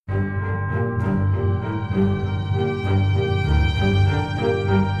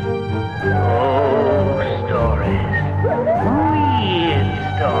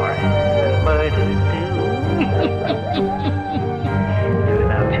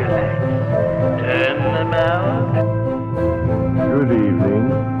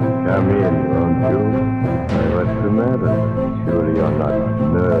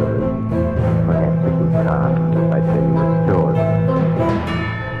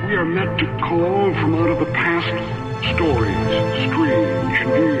are meant to call from out of the past stories, strange and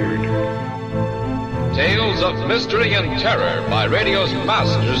weird. Tales of mystery and terror by radio's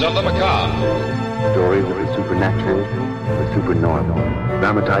masters of the macabre. Stories of the supernatural, the supernormal,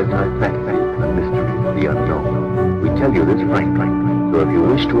 dramatized fantasy, the mystery, the unknown. We tell you this frankly, so if you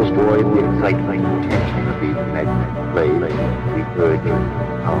wish to avoid the excitement and tension of these imaginary plays, we urge you,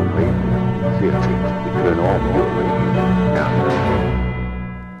 calmly, sincerely, to turn off your radio now.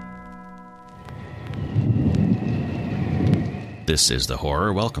 This is The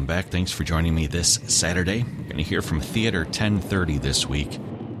Horror. Welcome back. Thanks for joining me this Saturday. We're going to hear from Theatre 1030 this week,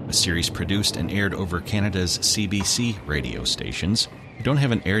 a series produced and aired over Canada's CBC radio stations. We don't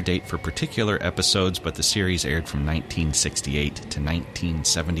have an air date for particular episodes, but the series aired from 1968 to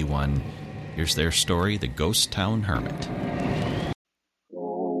 1971. Here's their story, The Ghost Town Hermit.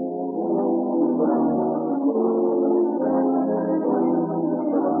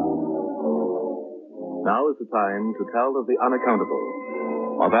 Now is the time to tell of the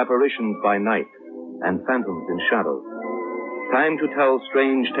unaccountable, of apparitions by night and phantoms in shadows. Time to tell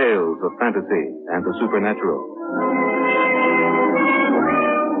strange tales of fantasy and the supernatural.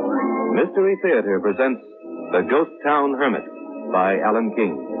 Mystery Theater presents The Ghost Town Hermit by Alan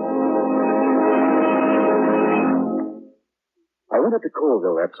King. I went up to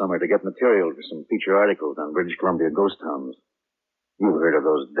Colville that summer to get material for some feature articles on British Columbia ghost towns. You've heard of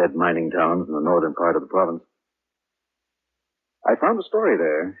those dead mining towns in the northern part of the province. I found a story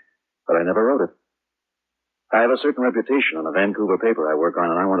there, but I never wrote it. I have a certain reputation on a Vancouver paper I work on,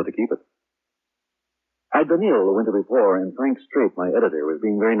 and I wanted to keep it. I'd been ill the winter before, and Frank Strait, my editor, was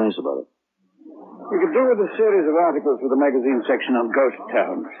being very nice about it. You could do with a series of articles for the magazine section on ghost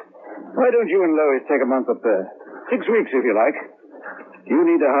towns. Why don't you and Lois take a month up there? 6 weeks, if you like. You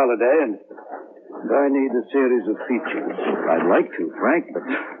need a holiday, and I need a series of features. I'd like to, Frank, but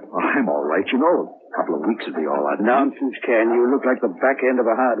I'm all right, you know. A couple of weeks would be all I'd... Nonsense, Ken. You look like the back end of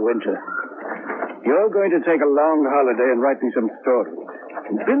a hard winter. You're going to take a long holiday and write me some stories.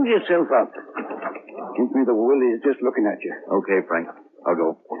 And build yourself up. Gives me the willies just looking at you. Okay, Frank. I'll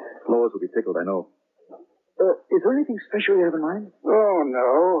go. Lois will be tickled, I know. Is there anything special you have in mind? Oh,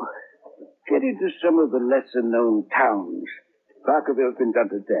 no. Get into some of the lesser-known towns. Barkerville's been done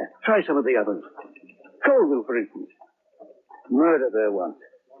to death. Try some of the others. Colville, for instance. Murder there once.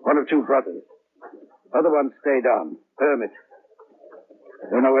 One of two brothers. Other one stayed on. Hermit.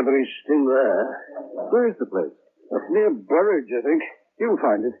 Don't know whether he's still there. Where is the place? Up near Burridge, I think. You'll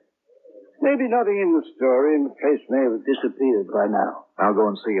find it. Maybe nothing in the story, and the place may have disappeared by now. I'll go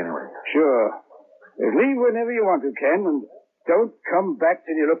and see anyway. Sure. Leave whenever you want to, Ken, and don't come back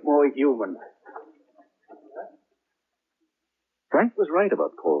till you look more human. Frank was right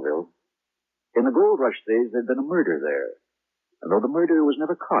about Colville. In the gold rush days, there'd been a murder there. And though the murderer was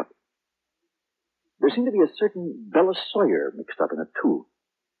never caught, there seemed to be a certain Bella Sawyer mixed up in it, too.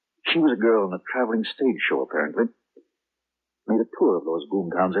 She was a girl in a traveling stage show, apparently. Made a tour of those boom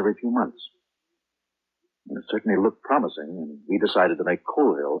towns every few months. And it certainly looked promising, and we decided to make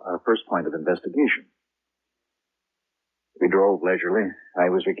Colville our first point of investigation. We drove leisurely. I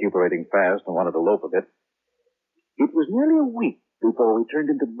was recuperating fast and wanted to loaf a bit. It was nearly a week before we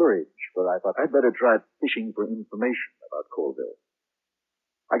turned into Burridge, where I thought I'd better try fishing for information about Colville.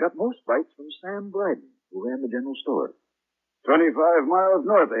 I got most bites from Sam Bryden, who ran the general store. 25 miles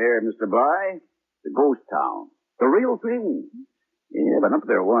north of here, Mr. Bly. The ghost town. The real thing. Yeah, been up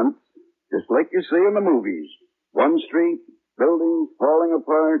there once. Just like you see in the movies. One street, buildings falling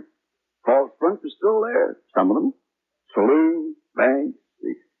apart. False fronts are still there, some of them. Saloons, banks,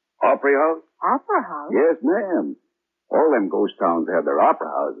 the Opry House. Opera House? Yes, ma'am. All them ghost towns have their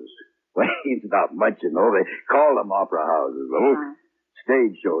opera houses. Well, it's not much, you know. They call them opera houses, though.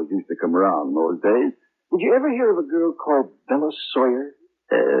 Stage shows used to come around in those days. Did you ever hear of a girl called Bella Sawyer?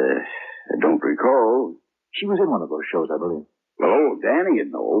 I don't recall. She was in one of those shows, I believe. Oh, Danny, you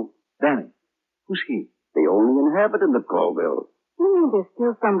know. Danny? Who's he? The only inhabitant of Colville. You mean there's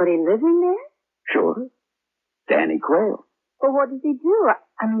still somebody living there? Sure. Danny Quayle. Well, what does he do?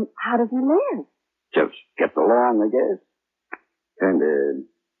 I mean, how does he live? Just gets along, I guess. Kind of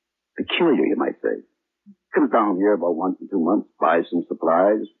peculiar, you might say. Comes down here about once in 2 months, buys some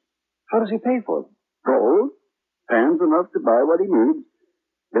supplies. How does he pay for them? Gold. Pans enough to buy what he needs.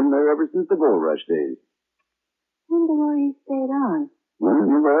 Been there ever since the gold rush days. Wonder where he stayed on. Well, I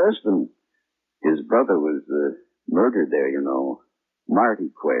never asked him. His brother was murdered there, you know.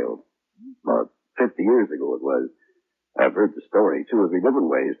 Marty Quayle. About 50 years ago it was. I've heard the story two or three different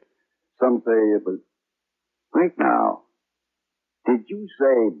ways. Some say it was... Wait now. Did you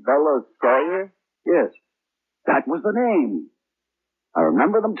say Bella Sawyer? Yes. That was the name. I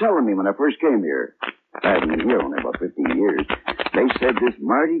remember them telling me when I first came here. I haven't been here only about 15 years. They said this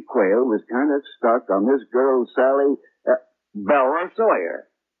Marty Quayle was kind of stuck on this girl, Sally, Bella Sawyer.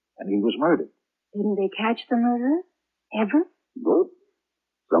 And he was murdered. Didn't they catch the murderer? Ever? Both.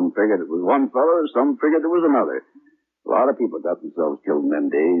 Some figured it was one fellow, some figured it was another. A lot of people got themselves killed in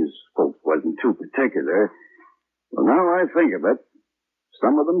them days. Folks wasn't too particular. Well, now I think of it,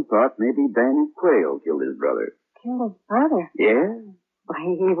 some of them thought maybe Danny Quayle killed his brother. Killed his brother? Yeah? Why,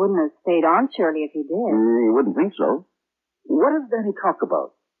 he wouldn't have stayed on, surely, if he did. You wouldn't think so. What does Danny talk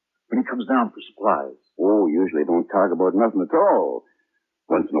about when he comes down for supplies? Oh, usually don't talk about nothing at all.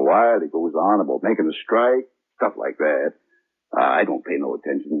 Once in a while, he goes on about making a strike, stuff like that. I don't pay no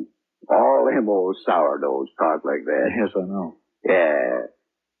attention. All them old sourdoughs talk like that. Yes, I know. Yeah.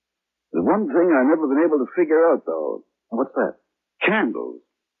 There's one thing I've never been able to figure out, though. What's that? Candles.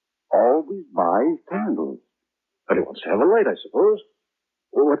 Always buys candles. But he wants to have a light, I suppose.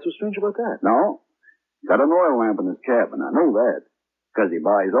 Well, what's so strange about that? No. Got an oil lamp in his cabin. I know that. Because he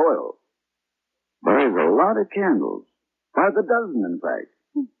buys oil. Buys a lot of candles. By the dozen, in fact.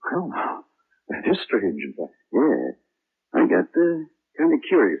 Well, now, that is strange, in fact. Yeah. I got kind of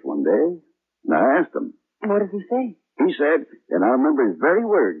curious one day, and I asked him. What did he say? He said, and I remember his very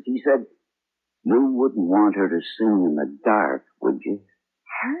words, he said, "You wouldn't want her to sing in the dark, would you?"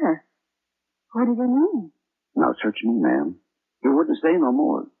 Her? What does he mean? Now, search me, ma'am. He wouldn't say no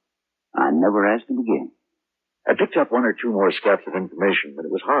more. I never asked him again. I picked up one or two more scraps of information, but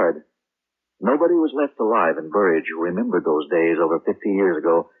it was hard. Nobody was left alive in Burridge who remembered those days over 50 years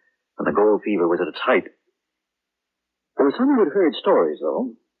ago when the gold fever was at its height. There were some who had heard stories,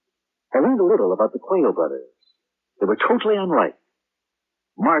 though. I learned a little about the Quayle brothers. They were totally unlike.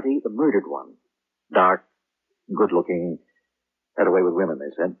 Marty, the murdered one, dark, good-looking, had a way with women,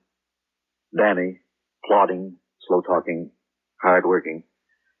 they said. Danny, plodding, slow-talking, hard-working.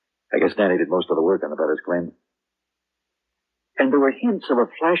 I guess Danny did most of the work on the brother's claim. And there were hints of a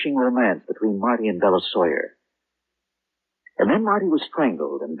flashing romance between Marty and Bella Sawyer. And then Marty was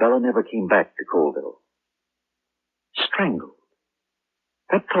strangled, and Bella never came back to Colville. Strangled.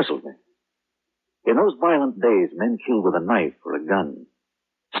 That puzzled me. In those violent days, men killed with a knife or a gun.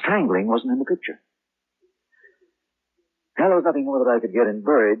 Strangling wasn't in the picture. Now, there was nothing more that I could get in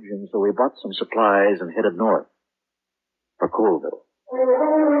Burridge, and so we bought some supplies and headed north for Colville.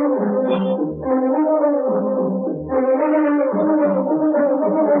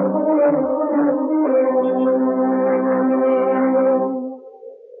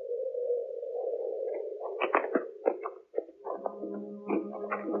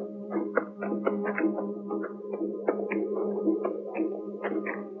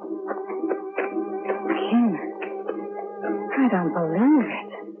 I don't believe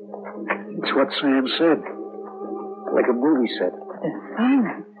it. It's what Sam said. Like a movie set. The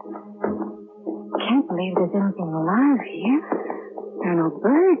silence. Can't believe there's anything alive here. There are no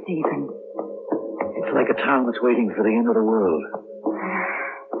birds, even. It's like a town that's waiting for the end of the world.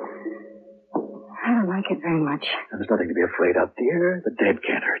 I don't like it very much. There's nothing to be afraid of, dear. The dead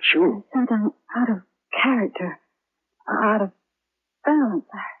can't hurt you. Something out of character. Out of balance.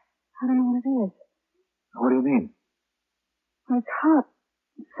 I don't know what it is. What do you mean? It's hot,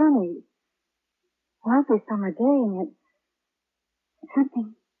 sunny, lovely summer day, and yet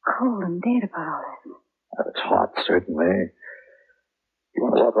something cold and dead about all this. It's hot, certainly. You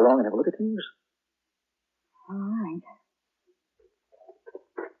want to walk along and have a look at things? All right.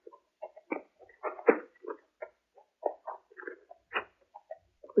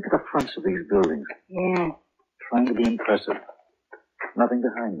 Look at the fronts of these buildings. Yeah. Trying to be impressive. Nothing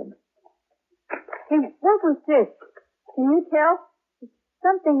behind them. Hey, what was this? Can you tell? There's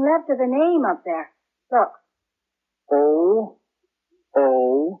something left of the name up there. Look. O-O-A.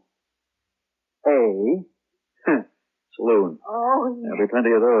 Saloon. Oh, yeah. There'll be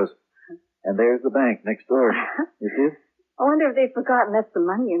plenty of those. And there's the bank next door. You see it? I wonder if they've forgotten left some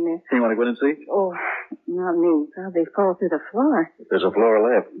money in there. You want to go in and see? Oh, not me. Probably fall through the floor. If there's a floor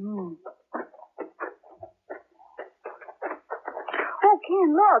left. Mm. Oh,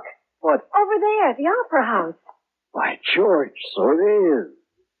 Ken, look. What? Over there, the Opera House. By George, so it is.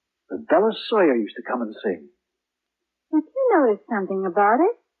 The Bella Sawyer used to come and sing. Did you notice something about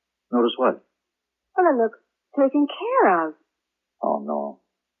it? Notice what? Well, it looks taken care of. Oh, no.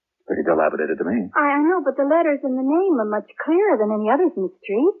 Pretty dilapidated to me. I know, but the letters in the name are much clearer than any others in the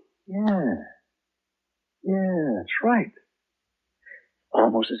street. Yeah. Yeah, that's right.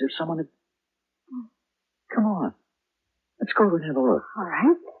 Almost as if someone had... Come on. Let's go over and have a look. All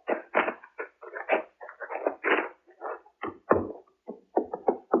right.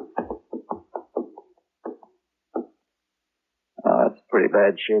 Oh, it's Pretty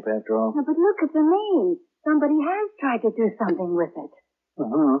bad shape after all. But look at the name. Somebody has tried to do something with it.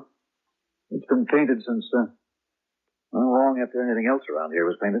 Uh-huh. It's been painted since, long after anything else around here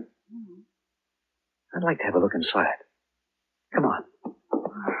was painted. Mm. I'd like to have a look inside. Come on.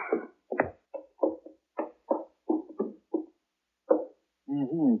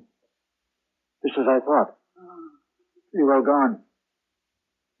 Mm-hmm. Just as I thought. Pretty well gone.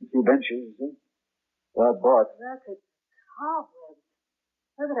 A few benches, see? Well bought. Look at cobwebs.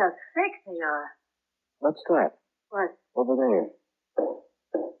 Look at how thick they are. What's that? What? Over there.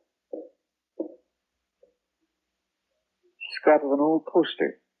 Scrap of an old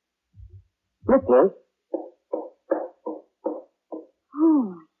poster. Look, Liz.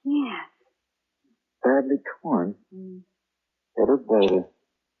 Oh, yes. Badly torn. It is badly.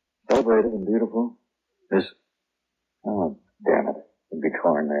 Celebrated and beautiful. This. Oh, damn it. It'd be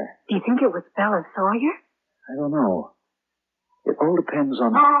torn there. Do you think it was Bella Sawyer? I don't know. It all depends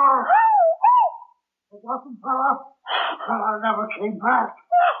on... It wasn't Bella. Bella never came back.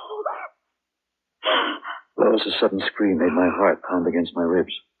 Lois's sudden scream made my heart pound against my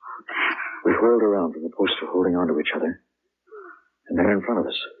ribs. We whirled around from the poster, holding on to each other. And there in front of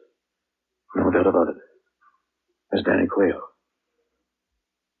us, no doubt about it, was Danny Quayle.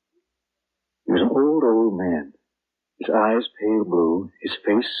 He was an old man. His eyes pale blue, his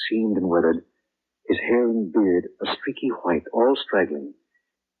face seamed and weathered, his hair and beard a streaky white, all straggling.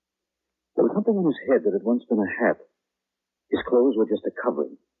 There was something on his head that had once been a hat. His clothes were just a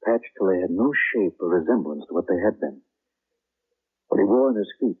covering, patched till they had no shape or resemblance to what they had been. What he wore on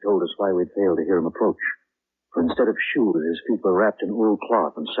his feet told us why we'd failed to hear him approach. For instead of shoes, his feet were wrapped in old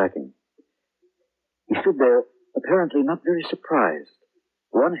cloth and sacking. He stood there, apparently not very surprised,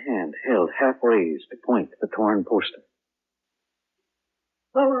 one hand held half raised to point at the torn poster.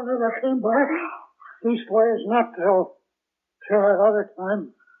 Bella never came back. Leastways not till that other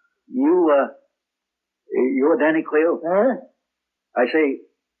time. You're Danny Quayle? Eh? I say,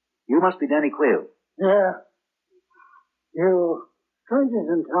 you must be Danny Quayle. Yeah. You strangers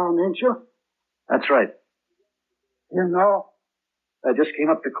in town, ain't you? That's right. You know? I just came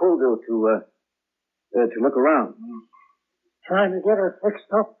up to Colville to look around. Trying to get her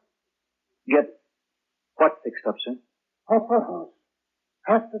fixed up. Get what fixed up, sir? Opera house.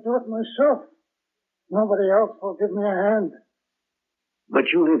 Have to do it myself. Nobody else will give me a hand.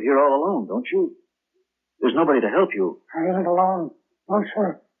 But you live here all alone, don't you? There's nobody to help you. I ain't alone. No,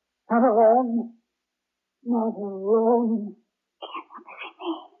 sir. Not alone. Not alone.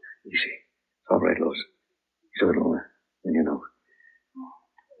 Easy. It's all right, Lois. So it'll, you know.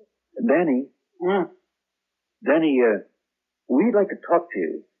 Danny. Yeah? Danny, we'd like to talk to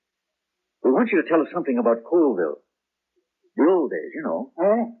you. We want you to tell us something about Colville. The old days, you know.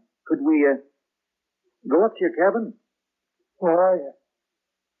 Eh? Could we, go up to your cabin? Where are you?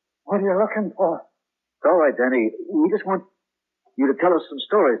 What are you looking for? It's all right, Danny. We just want you to tell us some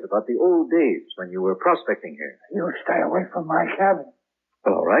stories about the old days when you were prospecting here. You stay away from my cabin.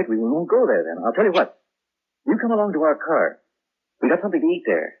 All right, we won't go there then. I'll tell you what. You come along to our car. We got something to eat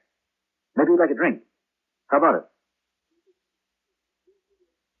there. Maybe you'd like a drink. How about it?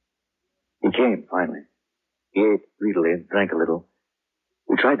 He came, finally. He ate greedily and drank a little.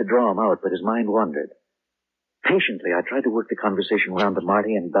 We tried to draw him out, but his mind wandered. Patiently, I tried to work the conversation around to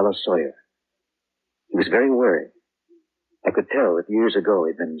Marty and Bella Sawyer. He was very wary. I could tell that years ago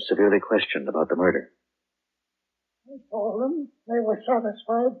he'd been severely questioned about the murder. I told them they were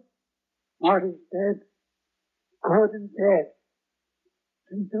satisfied. Marty's dead. Good and dead.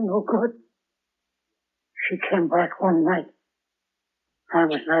 Didn't do no good. She came back one night. I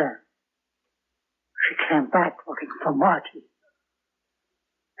was there. She came back looking for Marty.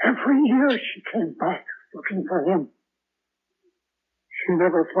 Every year she came back looking for him. She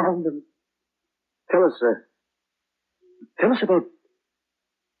never found him. Tell us about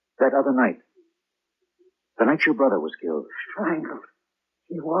that other night. The night your brother was killed. Strangled.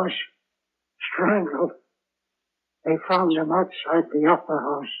 He was. Strangled. They found him outside the upper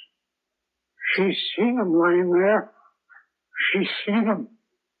house. She seen him lying there. She seen him.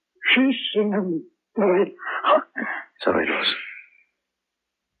 She seen him dead. Sorry, Rose.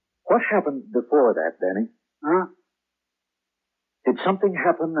 What happened before that, Danny? Huh? Did something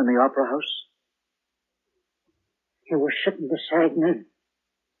happen in the opera house? He was sitting beside me.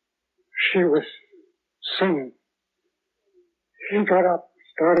 She was singing. He got up,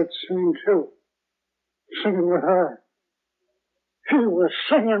 started singing too. Singing with her. He was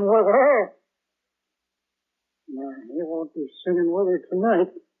singing with her. No, he won't be singing with her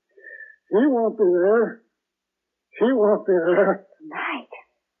tonight. He won't be there. He won't be there. Tonight?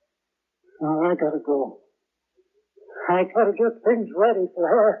 Oh, I gotta go. I gotta get things ready for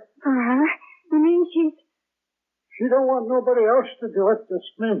her. For her? You mean She don't want nobody else to do it,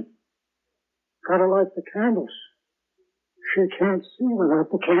 just me. Gotta light the candles. She can't see without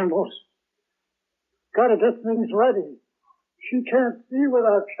the candles. Gotta get things ready. She can't see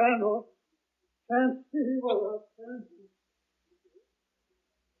without candles. Can't see without candles.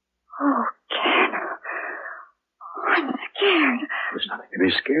 Oh, candle. I'm scared. There's nothing to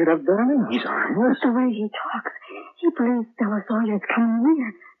be scared of, darling. He's harmless. The way he talks, he believes Bella Sawyer's coming near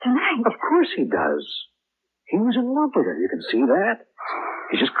tonight. Of course he does. He was in love with her. You can see that.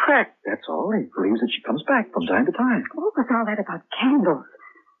 He's just cracked, that's all. He believes that she comes back from time to time. What was all that about candles?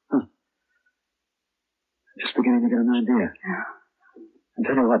 Just beginning to get an idea. And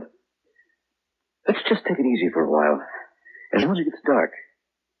tell you what, let's just take it easy for a while. As soon as it gets dark,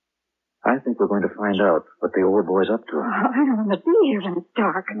 I think we're going to find out what the old boy's up to. Oh, I don't want to be here when it's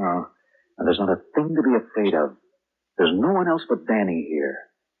dark. No. And there's not a thing to be afraid of. There's no one else but Danny here.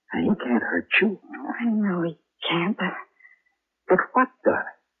 And he can't hurt you. I know he can't, but... But what,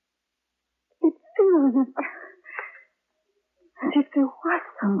 darling? It feels as if there was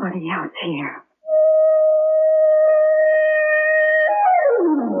somebody else here.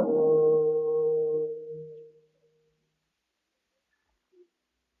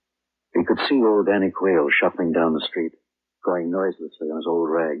 He could see old Danny Quayle shuffling down the street, going noiselessly on his old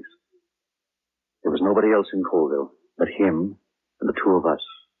rags. There was nobody else in Colville but him and the two of us.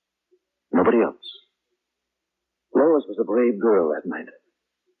 Nobody else. Lois was a brave girl that night.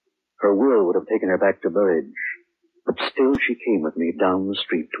 Her will would have taken her back to Burridge, but still she came with me down the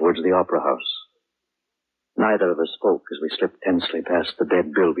street towards the Opera House. Neither of us spoke as we slipped tensely past the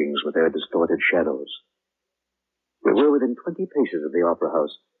dead buildings with their distorted shadows. We were within 20 paces of the Opera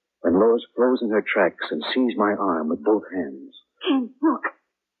House when Lois froze in her tracks and seized my arm with both hands. Ken, look.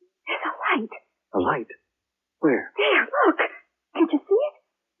 There's a light. A light? Where? There, look. Can't you see it?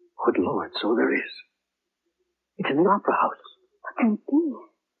 Good Lord, so there is. It's in the Opera House. What can it be?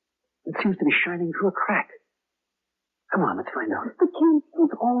 It seems to be shining through a crack. Come on, let's find out. But Ken,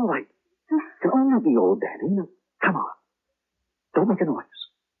 It's all right. It can only be old Danny. Now, come on. Don't make a noise.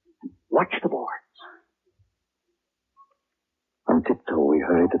 Watch the boards. On tiptoe, we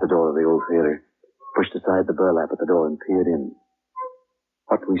hurried to the door of the old theater, pushed aside the burlap at the door, and peered in.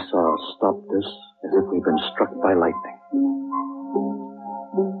 What we saw stopped us as if we'd been struck by lightning.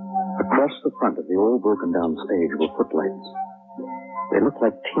 Across the front of the old broken-down stage were footlights. They looked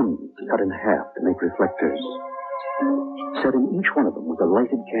like tins cut in half to make reflectors. Set in each one of them was a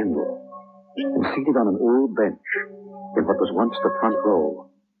lighted candle, and seated on an old bench in what was once the front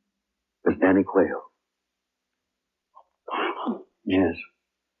row was Danny Quayle. Yes.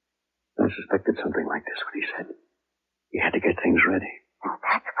 I suspected something like this when he said he had to get things ready. Now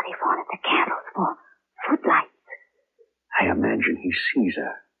that's what he wanted the candles for. Footlights. I imagine he sees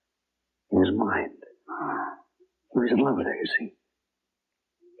her in his mind. He was in love with her, you see.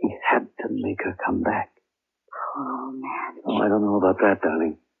 He had to make her come back. Oh, man. Oh, I don't know about that,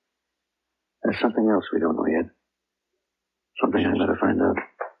 darling. There's something else we don't know yet. Something I better find out.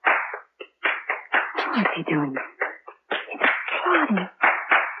 What's he doing? He's plotting.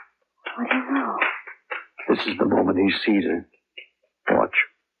 What do you know? This is the moment he sees her. Watch.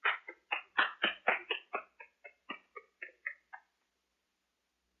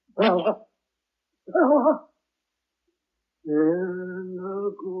 Bella. Bella. In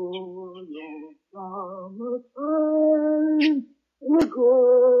the good old summertime, in the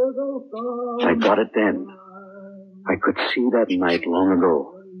good old summertime. I got it then. I could see that night long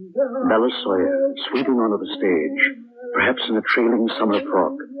ago. Bella Sawyer sweeping onto the stage, perhaps in a trailing summer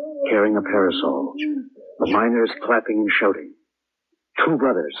frock, carrying a parasol. The miners clapping and shouting. Two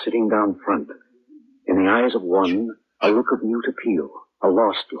brothers sitting down front. In the eyes of one, a look of mute appeal, a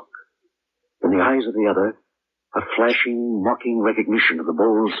lost look. In the eyes of the other, a flashing, mocking recognition of the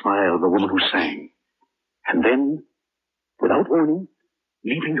bold smile of the woman who sang. And then, without warning,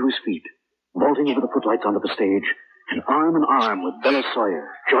 leaping to his feet, vaulting over the footlights onto the stage, and arm in arm with Bella Sawyer,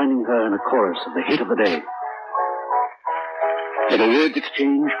 joining her in a chorus of the hit of the day. With a word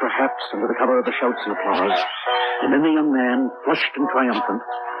exchanged, perhaps, under the cover of the shouts and applause, and then the young man, flushed and triumphant,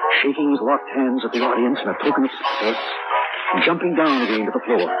 shaking his locked hands at the audience in a token of success, jumping down again to the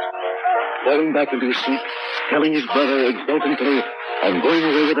floor, falling back into his seat, telling his brother exultantly, I'm going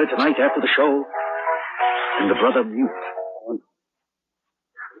away with her tonight after the show, and the brother mute.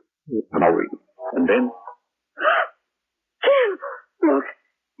 Hurry. And then... Jim! Look,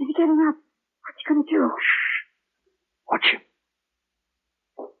 he's getting up. What's he going to do? Shh. Watch him.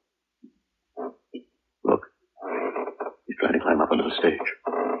 Look. He's trying to climb up onto the stage.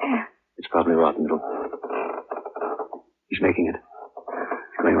 Yeah. It's probably rotten. He's making it.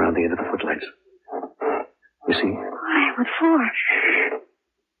 He's going around the end of the footlights. You see? Why? What for? Shh.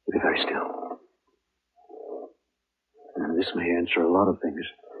 Be very still. Now, this may answer a lot of things.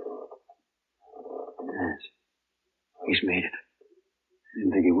 Yes. He's made it. I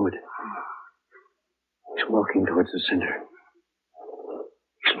didn't think he would. He's walking towards the center.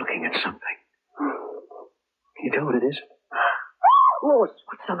 He's looking at something. Can you tell what it is? Lois,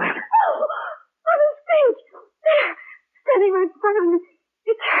 what's the matter? On the stage. There. Standing right in front of me.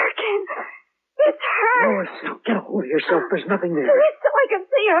 It's her, Ken. It's her. Lois, now get a hold of yourself. There's nothing there. There is, so I can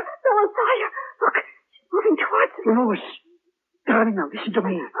see her. Bella saw her. Look, she's moving towards me. Lois, darling, now listen to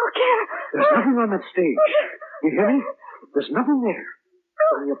me. Oh, Ken. There's nothing on that stage. You hear me? There's nothing there.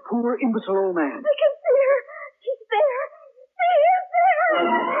 Only a poor, imbecile old man. I can see her. She's there. She is there.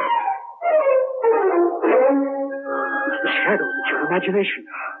 It's the shadow. It's your imagination.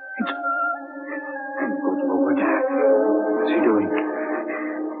 It's... Good Lord. What's he doing?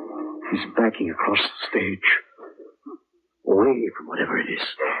 He's backing across the stage. Away from whatever it is.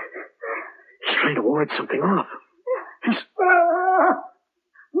 He's trying to ward something off. He's...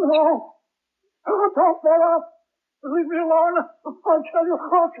 No. Don't, Bella. Leave me alone. I'll tell you.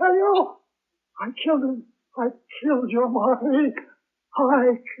 I killed him. I killed your Marty.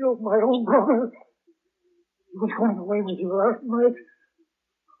 I killed my own brother. He was going away with you last night.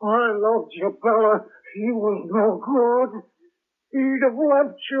 I loved you, Bella. He was no good. He'd have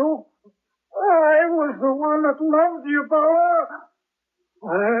left you. I was the one that loved you, Bella.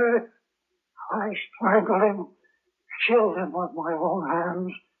 I strangled him, killed him with my own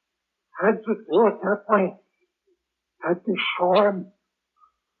hands. Had to do it that way. Had to show him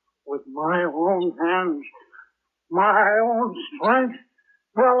with my own hands, my own strength.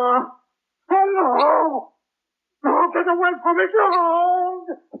 Bella, no! No, get away from me, no!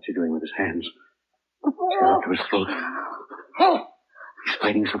 What's he doing with his hands? He's got up to his throat. He's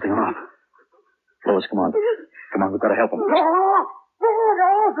fighting something off. Lois, come on. Come on, we've got to help him. He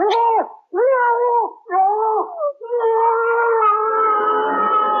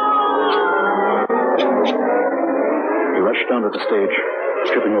rushed down to the stage,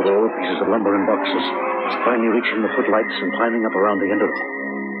 tripping over old pieces of lumber and boxes, finally reaching the footlights and climbing up around the end of them.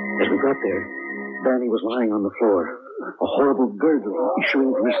 As we got there, Danny was lying on the floor, a horrible gurgling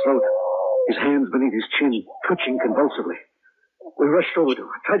issuing from his throat, his hands beneath his chin, twitching convulsively. We rushed over to him.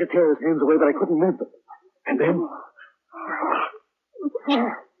 I tried to tear his hands away, but I couldn't move them. And then...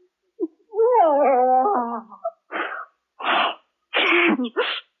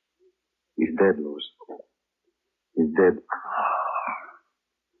 He's dead, Lois. He's dead.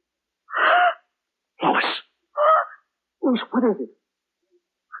 Lois! Lois, what is it?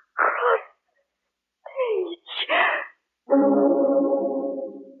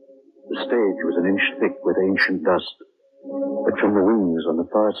 The stage was an inch thick with ancient dust. But from the wings on the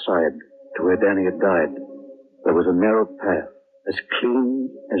far side to where Danny had died, there was a narrow path, as clean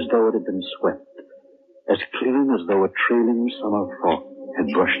as though it had been swept, as clean as though a trailing summer fog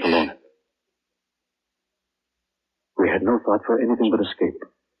had brushed along it. We had no thought for anything but escape.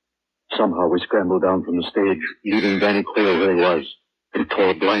 Somehow we scrambled down from the stage, leaving Danny Quayle where he was, and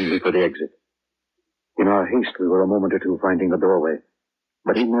tore blindly for the exit. In our haste, we were a moment or two finding the doorway.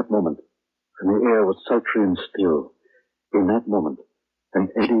 But in that moment, when the air was sultry and still, in that moment, an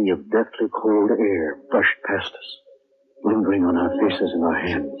eddy of deathly cold air brushed past us, lingering on our faces and our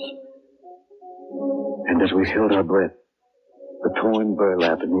hands. And as we held our breath, the torn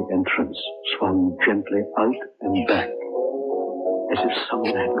burlap in the entrance swung gently out and back, as if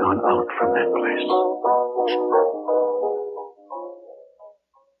someone had gone out from that place.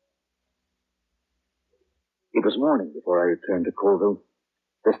 It was morning before I returned to Colville,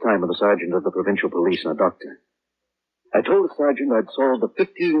 this time with a sergeant of the provincial police and a doctor. I told the sergeant I'd solved a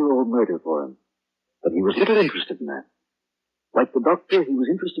 50-year-old murder for him, but he was little interested in that. Like the doctor, he was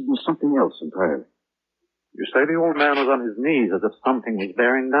interested in something else entirely. You say the old man was on his knees as if something was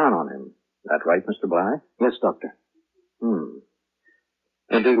bearing down on him. That right, Mr. Bly? Yes, doctor.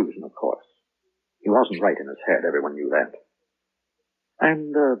 A delusion, of course. He wasn't right in his head. Everyone knew that.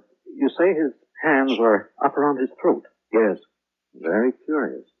 And, you say his hands were up around his throat? Yes. Very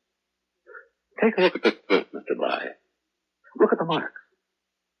curious. Take a look at this throat, Mr. Bly. Look at the marks.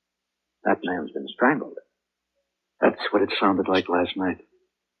 That man's been strangled. That's what it sounded like last night.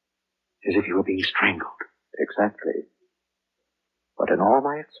 As if you were being strangled. Exactly. But in all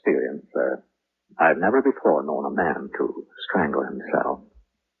my experience, I've never before known a man to strangle himself.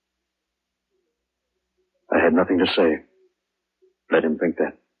 I had nothing to say. Let him think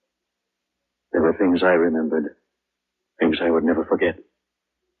that. There were things I remembered. Things I would never forget.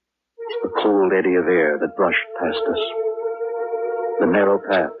 The cold eddy of air that brushed past us. The narrow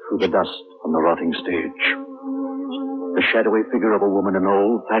path through the dust on the rotting stage. The shadowy figure of a woman in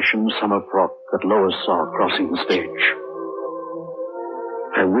old-fashioned summer frock that Lois saw crossing the stage.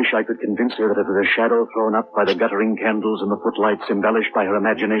 I wish I could convince her that it was a shadow thrown up by the guttering candles and the footlights embellished by her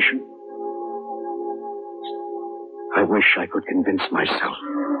imagination. I wish I could convince myself.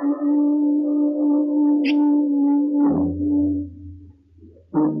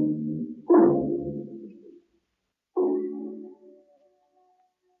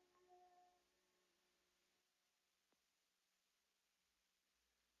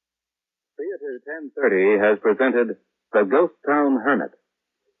 Theater 1030 has presented The Ghost Town Hermit,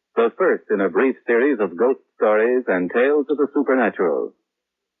 the first in a brief series of ghost stories and tales of the supernatural.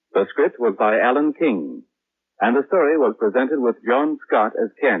 The script was by Alan King, and the story was presented with John Scott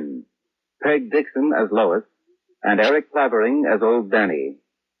as Ken, Peg Dixon as Lois, and Eric Clavering as Old Danny.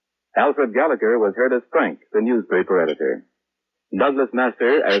 Alfred Gallagher was heard as Frank, the newspaper editor, Douglas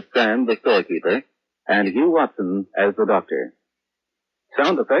Master as Sam, the storekeeper, and Hugh Watson as the doctor.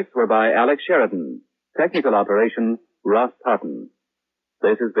 Sound effects were by Alex Sheridan. Technical operation, Ross Totten.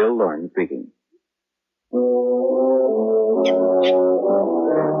 This is Bill Lorne speaking.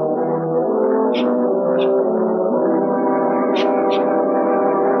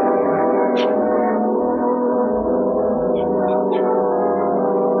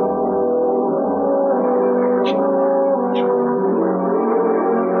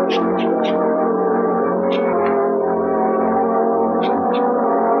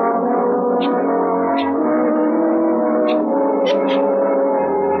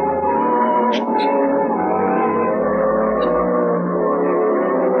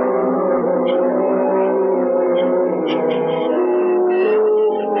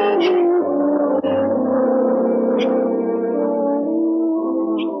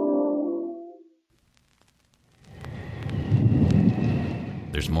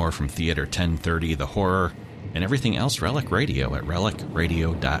 There's more from Theater 1030, The Horror, and everything else Relic Radio at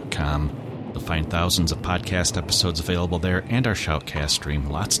relicradio.com. You'll find thousands of podcast episodes available there and our Shoutcast stream.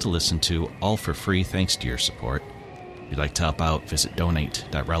 Lots to listen to, all for free thanks to your support. If you'd like to help out, visit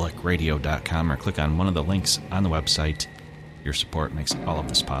donate.relicradio.com or click on one of the links on the website. Your support makes all of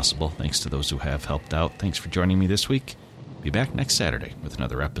this possible. Thanks to those who have helped out. Thanks for joining me this week. Be back next Saturday with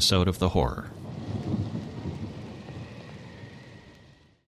another episode of The Horror.